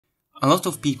A lot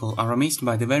of people are amazed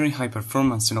by the very high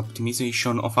performance and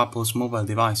optimization of Apple's mobile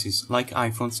devices like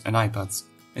iPhones and iPads,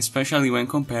 especially when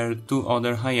compared to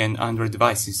other high-end Android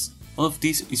devices. All of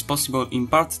this is possible in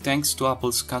part thanks to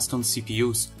Apple's custom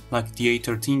CPUs, like the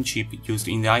A13 chip used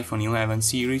in the iPhone 11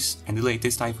 series and the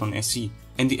latest iPhone SE,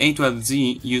 and the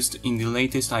A12Z used in the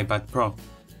latest iPad Pro.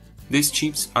 These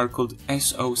chips are called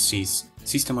SoCs,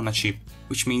 System on a Chip,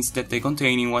 which means that they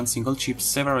contain in one single chip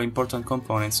several important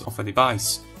components of a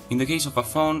device. In the case of a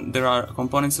phone, there are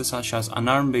components such as an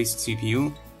ARM-based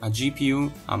CPU, a GPU,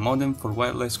 a modem for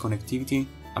wireless connectivity,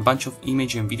 a bunch of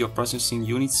image and video processing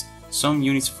units, some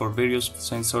units for various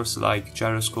sensors like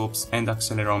gyroscopes and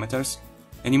accelerometers,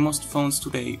 and in most phones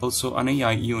today also an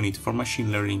AI unit for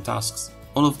machine learning tasks.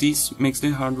 All of this makes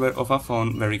the hardware of a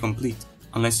phone very complete,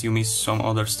 unless you miss some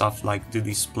other stuff like the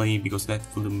display, because that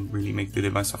wouldn't really make the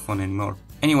device a phone anymore.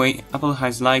 Anyway, Apple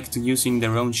has liked using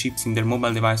their own chips in their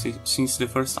mobile devices since the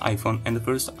first iPhone and the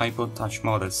first iPod Touch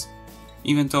models,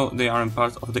 even though they aren't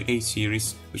part of the A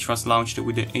series, which was launched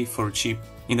with the A4 chip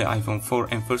in the iPhone 4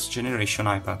 and first generation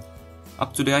iPad.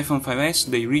 Up to the iPhone 5S,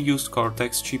 they reused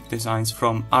Cortex chip designs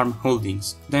from ARM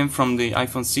Holdings. Then from the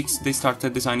iPhone 6, they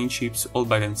started designing chips all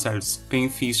by themselves, paying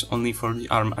fees only for the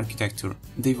ARM architecture.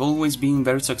 They've always been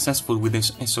very successful with these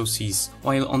SoCs,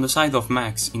 while on the side of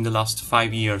Macs in the last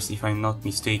 5 years, if I'm not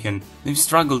mistaken, they've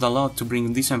struggled a lot to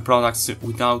bring decent products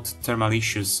without thermal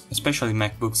issues, especially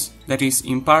MacBooks. That is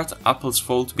in part Apple's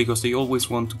fault because they always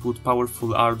want to put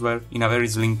powerful hardware in a very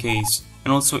slim case,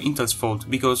 and also Intel's fault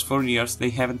because for years they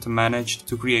haven't managed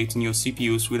to create new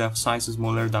CPUs with a size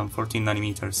smaller than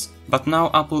 14nm. But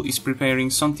now Apple is preparing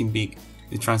something big,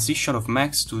 the transition of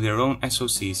Macs to their own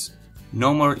SoCs.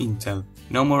 No more Intel,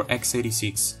 no more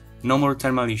x86, no more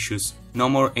thermal issues, no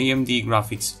more AMD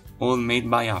graphics, all made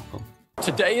by Apple.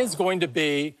 Today is going to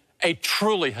be a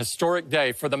truly historic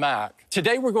day for the Mac.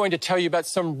 Today we're going to tell you about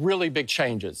some really big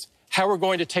changes, how we're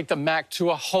going to take the Mac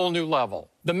to a whole new level.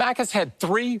 The Mac has had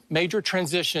 3 major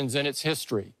transitions in its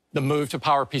history: the move to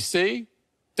PowerPC,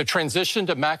 the transition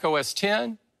to macOS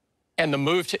 10, and the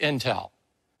move to Intel.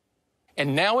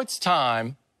 And now it's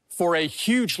time for a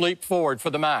huge leap forward for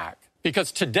the Mac,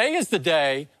 because today is the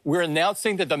day we're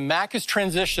announcing that the Mac is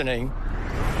transitioning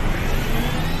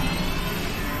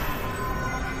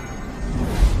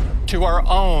to our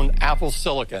own Apple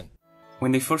Silicon.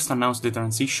 When they first announced the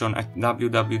transition at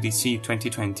WWDC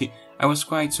 2020, I was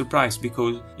quite surprised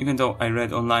because, even though I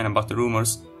read online about the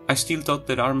rumors, I still thought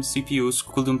that ARM CPUs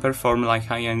couldn't perform like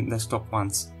high-end desktop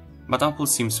ones. But Apple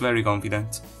seems very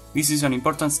confident. This is an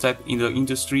important step in the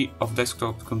industry of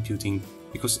desktop computing,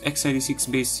 because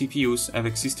x86-based CPUs have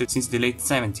existed since the late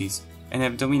 70s and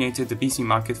have dominated the PC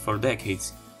market for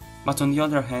decades. But on the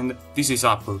other hand, this is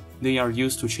Apple, they are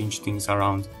used to change things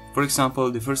around. For example,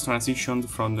 the first transition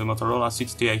from the Motorola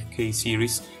 68K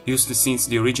series, used since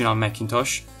the original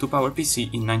Macintosh, to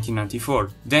PowerPC in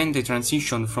 1994. Then they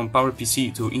transitioned from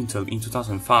PowerPC to Intel in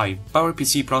 2005.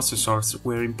 PowerPC processors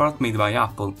were in part made by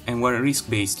Apple and were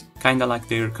RISC-based, kinda like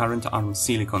their current ARM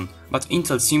silicon. But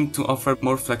Intel seemed to offer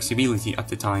more flexibility at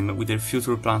the time with their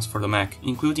future plans for the Mac,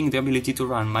 including the ability to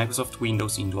run Microsoft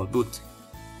Windows in dual boot.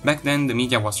 Back then the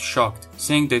media was shocked,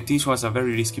 saying that this was a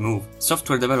very risky move.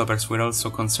 Software developers were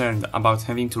also concerned about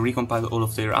having to recompile all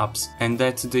of their apps, and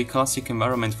that the classic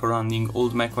environment for running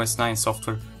old macOS 9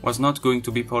 software was not going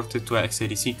to be ported to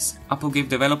x86. Apple gave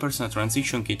developers a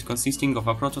transition kit consisting of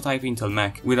a prototype Intel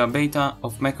Mac, with a beta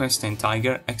of macOS 10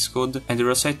 Tiger, Xcode, and the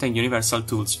Rosetta and Universal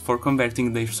tools for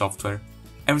converting their software.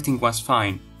 Everything was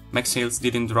fine, Mac sales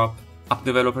didn't drop, app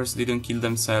developers didn't kill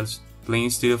themselves,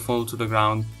 planes didn't fall to the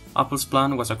ground. Apple's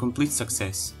plan was a complete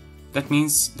success. That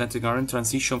means that the current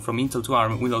transition from Intel to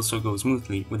ARM will also go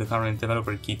smoothly with the current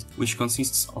developer kit, which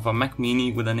consists of a Mac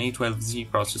Mini with an A12Z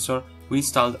processor. We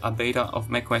installed a beta of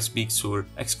macOS Big Sur,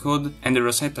 Xcode, and the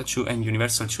Rosetta 2 and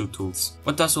Universal 2 tools.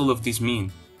 What does all of this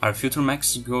mean? Are future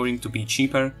Macs going to be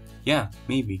cheaper? Yeah,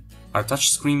 maybe. Are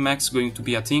touchscreen Macs going to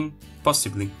be a thing?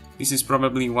 Possibly. This is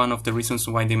probably one of the reasons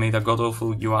why they made a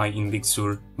god-awful UI in Big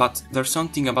Sur. But there's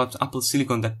something about Apple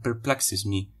Silicon that perplexes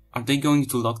me. Are they going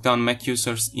to lock down Mac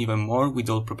users even more with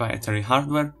all proprietary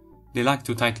hardware? They like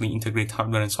to tightly integrate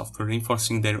hardware and software,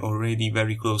 reinforcing their already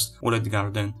very close walled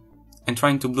garden, and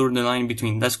trying to blur the line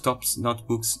between desktops,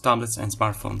 notebooks, tablets and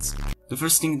smartphones. The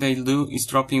first thing they'll do is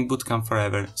dropping Boot Camp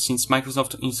forever, since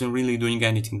Microsoft isn't really doing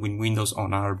anything with Windows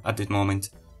on ARM at the moment,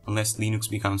 unless Linux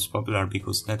becomes popular,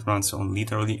 because that runs on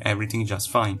literally everything just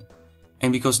fine.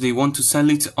 And because they want to sell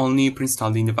it only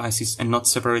pre-installed in devices and not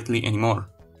separately anymore.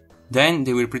 Then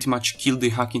they will pretty much kill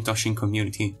the Hackintoshing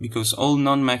community, because all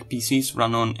non-Mac PCs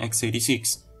run on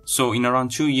x86. So in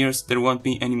around 2 years there won't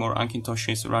be any more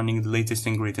Macintoshes running the latest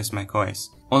and greatest macOS.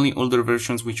 Only older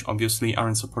versions which obviously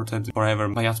aren't supported forever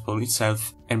by Apple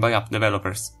itself and by app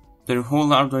developers. Their whole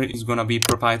hardware is gonna be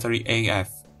proprietary AF,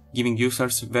 giving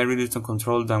users very little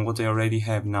control than what they already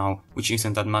have now, which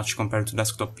isn't that much compared to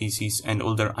desktop PCs and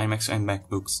older iMacs and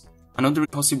MacBooks. Another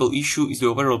possible issue is the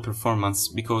overall performance,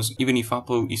 because even if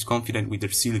Apple is confident with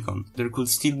their silicon, there could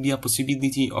still be a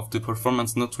possibility of the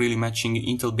performance not really matching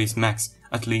Intel-based Macs,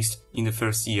 at least in the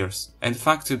first years. And the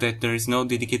fact that there is no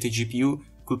dedicated GPU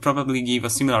could probably give a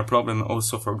similar problem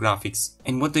also for graphics.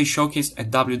 And what they showcased at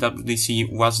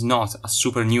WWDC was not a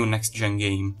super new next-gen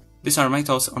game. These are my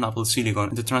thoughts on Apple Silicon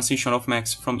and the transition of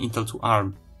Macs from Intel to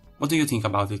ARM. What do you think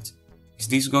about it? Is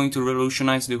this going to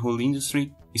revolutionize the whole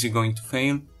industry? Is it going to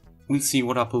fail? We'll see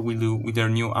what Apple will do with their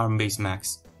new ARM-based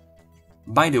Macs.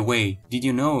 By the way, did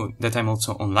you know that I'm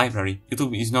also on LBRY?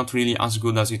 YouTube is not really as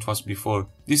good as it was before.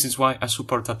 This is why I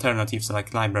support alternatives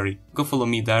like LBRY. Go follow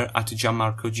me there at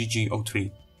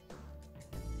gianmarcogg03.